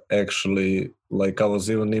I actually like. I was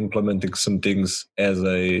even implementing some things as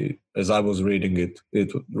I was reading it.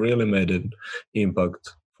 It really made an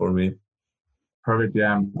impact for me. Perfect.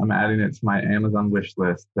 Yeah, I'm adding it to my Amazon wish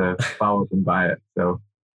list to follow up and buy it. So,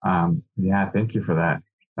 yeah, thank you for that.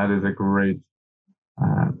 That is a great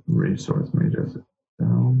resource. Let me just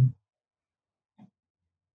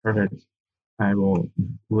perfect. I will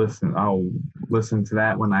listen. I'll listen to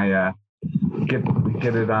that when I get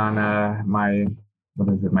get it on my what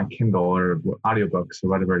is it, my Kindle or audiobooks or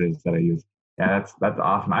whatever it is that I use. Yeah, that's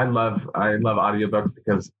awesome. I love audiobooks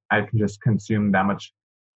because I can just consume that much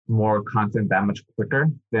more content that much quicker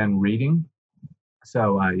than reading.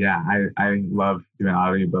 So yeah, I love doing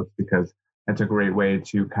audiobooks because it's a great way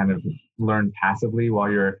to kind of learn passively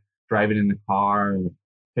while you're driving in the car or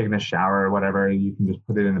taking a shower or whatever. You can just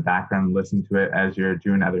put it in the background and listen to it as you're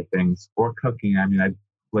doing other things or cooking. I mean, I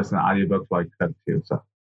listen to audiobooks while I cook too. So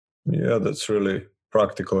Yeah, that's really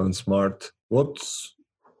practical and smart.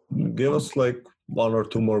 Give us like one or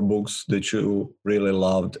two more books that you really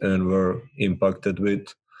loved and were impacted with.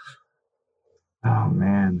 oh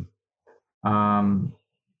man. Um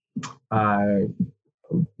uh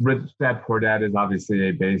Rich Dad Poor Dad is obviously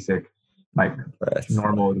a basic, like That's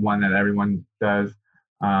normal one that everyone does.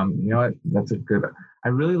 You know what? That's a good. I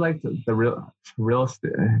really like the real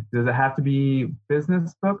estate. Does it have to be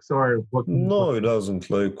business books or what? no, it doesn't.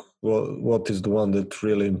 Like, what is the one that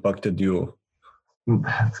really impacted you?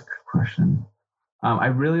 That's a good question. I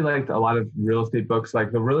really liked a lot of real estate books.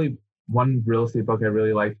 Like the really one real estate book I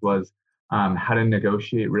really liked was How to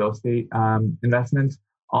Negotiate Real Estate Investments.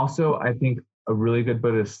 Also, I think a really good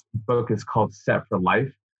book is called Set for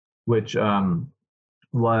Life, which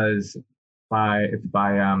was by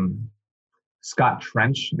Scott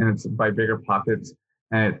Trench, and it's by Bigger Pockets,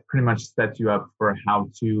 and it pretty much sets you up for how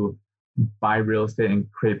to buy real estate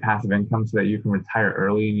and create passive income so that you can retire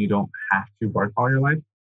early and you don't have to work all your life.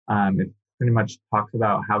 It pretty much talks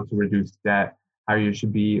about how to reduce debt, how you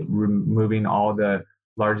should be removing all the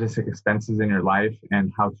largest expenses in your life,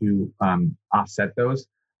 and how to offset those,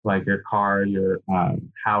 like your car, your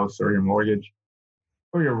house, or your mortgage,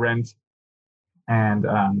 or your rent, and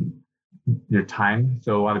your time.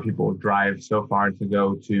 So a lot of people drive so far to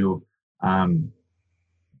go to um,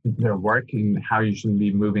 their work, and how you should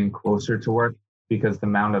be moving closer to work because the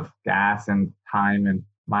amount of gas and time and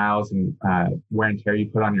miles and wear and tear you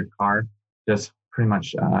put on your car just pretty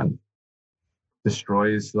much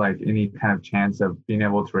destroys like any kind of chance of being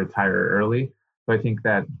able to retire early. So I think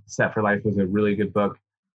that Set for Life was a really good book.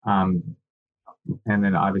 Um, and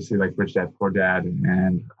then obviously like Rich Dad Poor Dad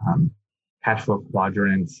and Cash Flow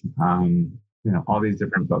Quadrants. All these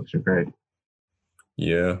different books are great.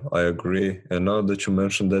 Yeah, I agree. And now that you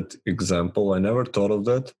mentioned that example, I never thought of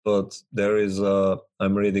that, but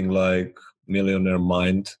I'm reading like Millionaire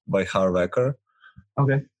Mind by Harv Eker.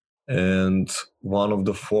 Okay. And one of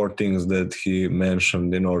the four things that he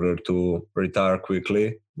mentioned in order to retire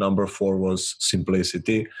quickly, number four was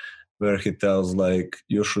simplicity, where he tells like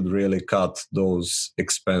you should really cut those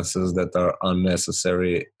expenses that are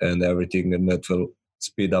unnecessary and everything, and that will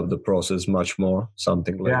speed up the process much more.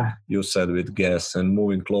 Something like Yeah. you said with gas and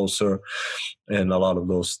moving closer and a lot of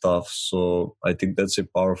those stuff. So I think that's a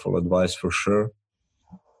powerful advice for sure.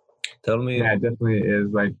 Tell me. Yeah, it definitely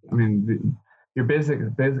is. Like, I mean, your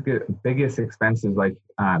biggest expenses, like,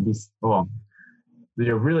 well,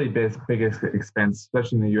 your really biggest expense,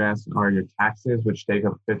 especially in the U.S., are your taxes, which take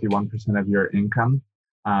up 51% of your income,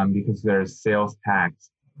 because there's sales tax,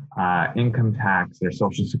 income tax, there's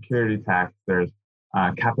social security tax, there's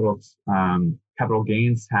capital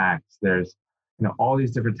gains tax, there's all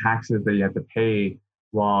these different taxes that you have to pay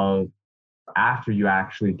while after you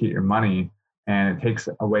actually get your money, and it takes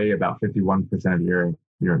away about 51% of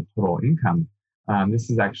your total income. This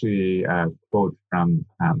is actually a quote from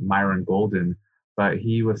Myron Golden, but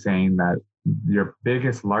he was saying that your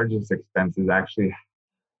largest expense is actually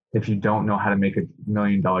if you don't know how to make $1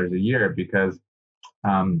 million a year, because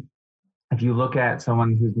um, if you look at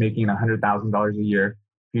someone who's making $100,000 a year,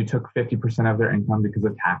 if you took 50% of their income because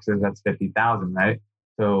of taxes, that's 50,000, right?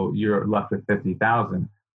 So you're left with 50,000.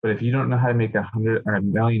 But if you don't know how to make $1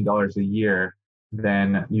 million a year,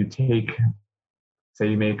 then you take, say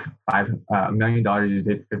you make $1 million, you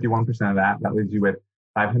take 51% of that. That leaves you with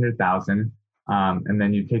 500,000. And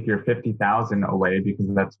then you take your 50,000 away because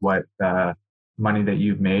that's what the money that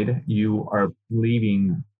you've made. You are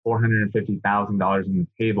leaving $450,000 on the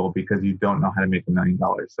table because you don't know how to make $1 million.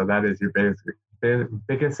 So that is your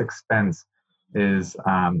biggest expense is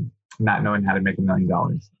not knowing how to make $1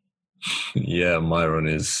 million. Yeah, Myron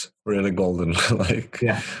is really golden. Like,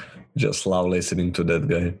 yeah, just love listening to that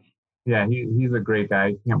guy. Yeah, he's a great guy.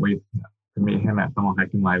 I can't wait to meet him at Funnel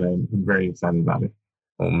Hacking Live. I'm very excited about it.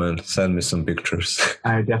 Oh man, send me some pictures.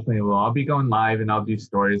 I definitely will. I'll be going live and I'll do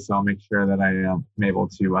stories, so I'll make sure that I am able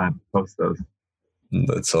to post those.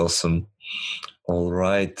 That's awesome. All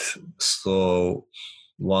right. So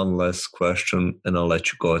one last question and I'll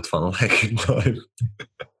let you go at Funnel Hacking Live.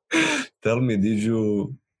 Tell me, did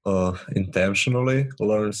you intentionally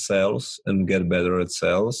learn sales and get better at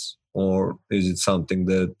sales? Or is it something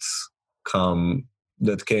that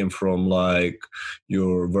came from like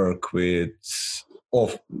your work with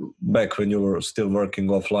back when you were still working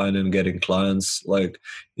offline and getting clients? Like,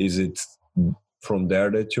 is it from there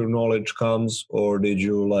that your knowledge comes, or did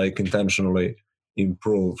you like intentionally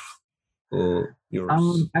improve your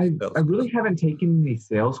I really haven't taken any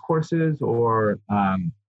sales courses or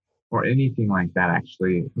anything like that,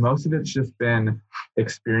 actually. Most of it's just been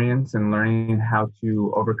experience and learning how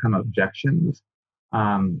to overcome objections.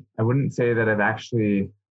 I wouldn't say that I've actually,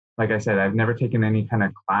 like I said, I've never taken any kind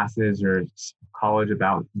of classes or college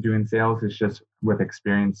about doing sales. It's just with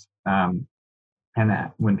experience. And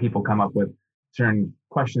that when people come up with certain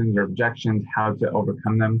questions or objections, how to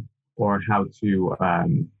overcome them or how to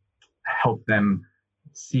help them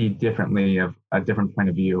see differently of a different point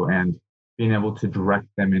of view, and being able to direct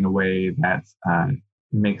them in a way that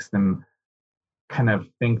makes them kind of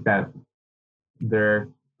think that their,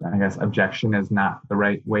 I guess, objection is not the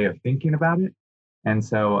right way of thinking about it. And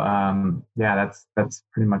so, that's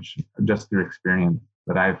pretty much just through experience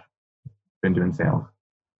that I've been doing sales.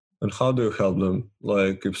 And how do you help them?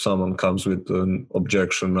 Like, if someone comes with an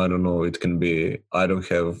objection, I don't know, it can be, I don't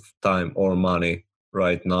have time or money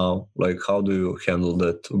right now. Like, how do you handle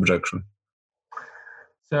that objection?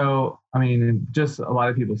 So, I mean, just a lot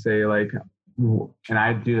of people say, like, and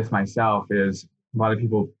I do this myself, is a lot of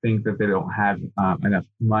people think that they don't have enough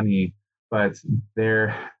money, but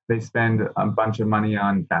they spend a bunch of money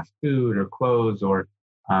on fast food or clothes or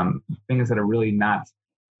things that are really not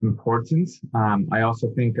important. I also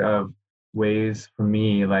think of ways for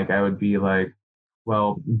me, like I would be like,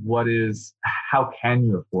 well, how can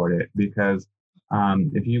you afford it? Because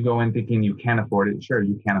if you go in thinking you can't afford it, sure,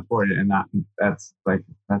 you can't afford it, and that's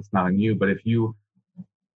not on you. But if you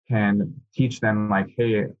can teach them, like,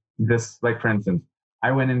 hey, this, like, for instance,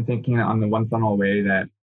 I went in thinking on the One Funnel Away that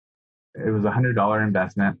it was $100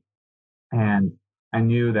 investment, and I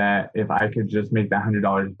knew that if I could just make that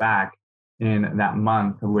 $100 back in that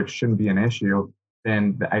month, which shouldn't be an issue,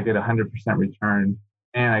 then I get 100% return,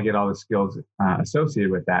 and I get all the skills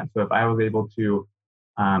associated with that. So if I was able to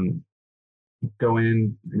go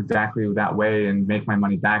in exactly that way and make my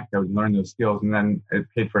money back, I would learn those skills, and then it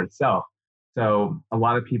paid for itself. So a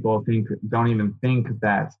lot of people don't even think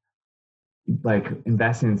that, like,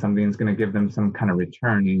 investing in something is going to give them some kind of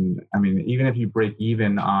return. And I mean, even if you break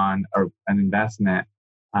even on an investment,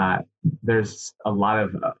 there's a lot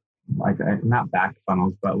of not back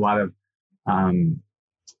funnels, but a lot of how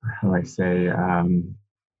do I say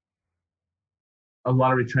a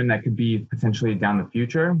lot of return that could be potentially down the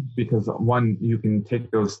future, because one, you can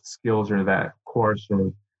take those skills or that course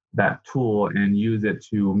or that tool and use it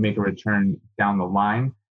to make a return down the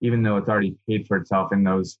line, even though it's already paid for itself in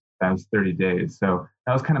those 30 days. So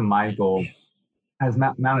that was kind of my goal. As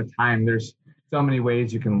amount of time, there's so many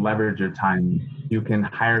ways you can leverage your time. You can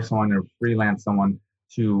hire someone or freelance someone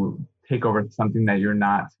to take over something that you're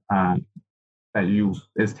not,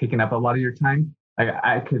 is taking up a lot of your time. Like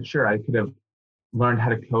I could have learned how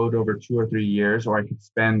to code over 2 or 3 years, or I could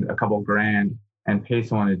spend a couple grand and pay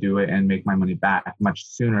someone to do it and make my money back much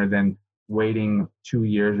sooner than waiting 2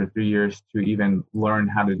 years or 3 years to even learn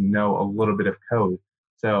how to know a little bit of code.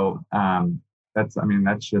 So that's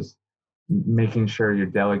just making sure you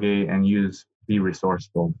delegate and be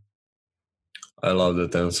resourceful. I love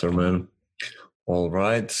that answer, man. All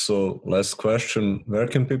right. So last question, where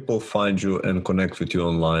can people find you and connect with you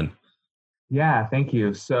online? Yeah, thank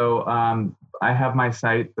you. So I have my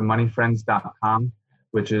site, themoneyfriends.com,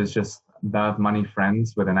 which is just the money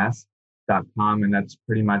friends with an S.com. And that's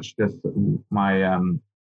pretty much just my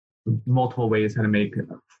multiple ways how to make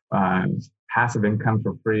passive income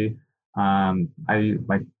for free. I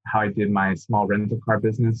like how I did my small rental car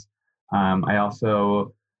business. I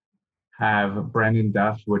also have Brandon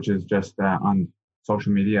Duff, which is just on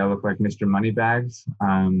social media. I look like Mr. Moneybags.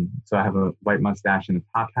 So I have a white mustache and a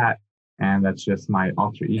top hat. And that's just my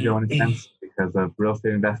alter ego in a sense because of real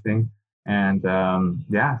estate investing. And so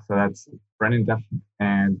that's Brendan Duff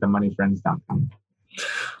and themoneyfriends.com.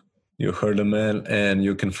 You heard the man, and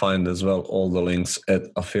you can find as well all the links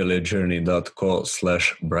at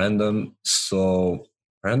affiliatejourney.co/Brandon. So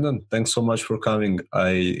Brandon, thanks so much for coming.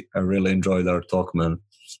 I really enjoyed our talk, man.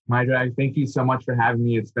 My drag, thank you so much for having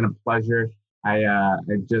me. It's been a pleasure. I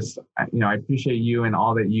appreciate you and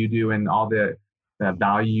all that you do and all the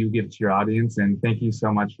value you give to your audience. And thank you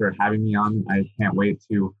so much for having me on. I can't wait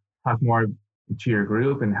to talk more to your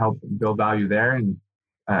group and help build value there. And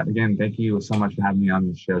again, thank you so much for having me on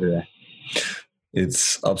the show today.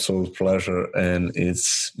 It's absolute pleasure, and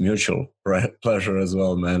it's mutual pleasure as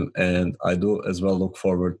well, man. And I do as well look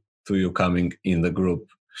forward to you coming in the group.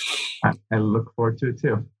 I look forward to it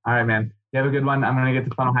too. All right, man. You have a good one. I'm going to get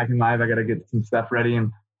to Funnel Hacking Live. I got to get some stuff ready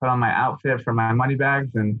and put on my outfit for my money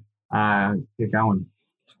bags and get going.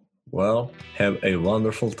 Well, have a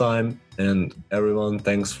wonderful time. And everyone,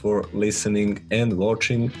 thanks for listening and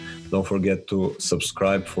watching. Don't forget to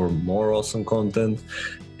subscribe for more awesome content.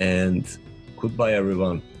 And goodbye,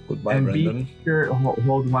 everyone. Goodbye, and Brandon. Be sure,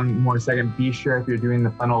 hold one more second. Be sure if you're doing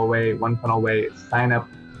the funnel away, one funnel away, sign up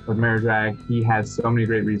with Miradrag. He has so many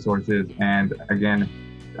great resources. And again,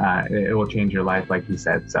 it will change your life, like he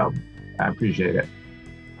said. So I appreciate it.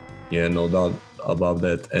 Yeah, no doubt about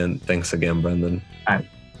that. And thanks again, Brandon. All right.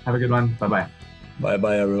 Have a good one. Bye-bye.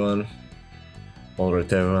 Bye-bye, everyone. All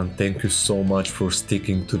right, everyone. Thank you so much for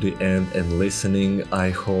sticking to the end and listening. I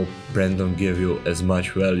hope Brandon gave you as much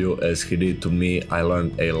value as he did to me. I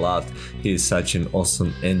learned a lot. He is such an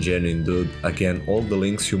awesome and genuine dude. Again, all the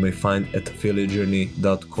links you may find at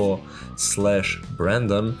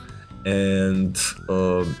affiliatejourney.co/Brandon. And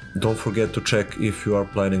don't forget to check if you are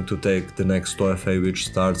planning to take the next OFA, which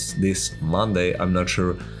starts this Monday. I'm not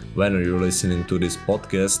sure when you're listening to this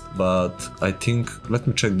podcast, but I think, let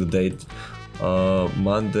me check the date.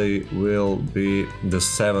 Monday will be the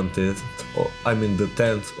 17th, the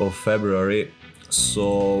 10th of February.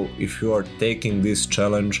 So if you are taking this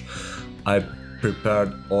challenge, I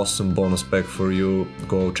prepared awesome bonus pack for you.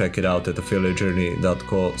 Go check it out at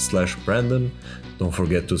affiliatejourney.co/Brandon. Don't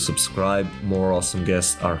forget to subscribe. More awesome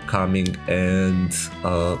guests are coming, and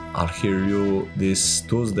I'll hear you this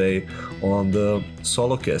Tuesday on the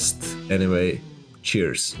Solocast. Anyway,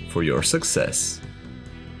 cheers for your success.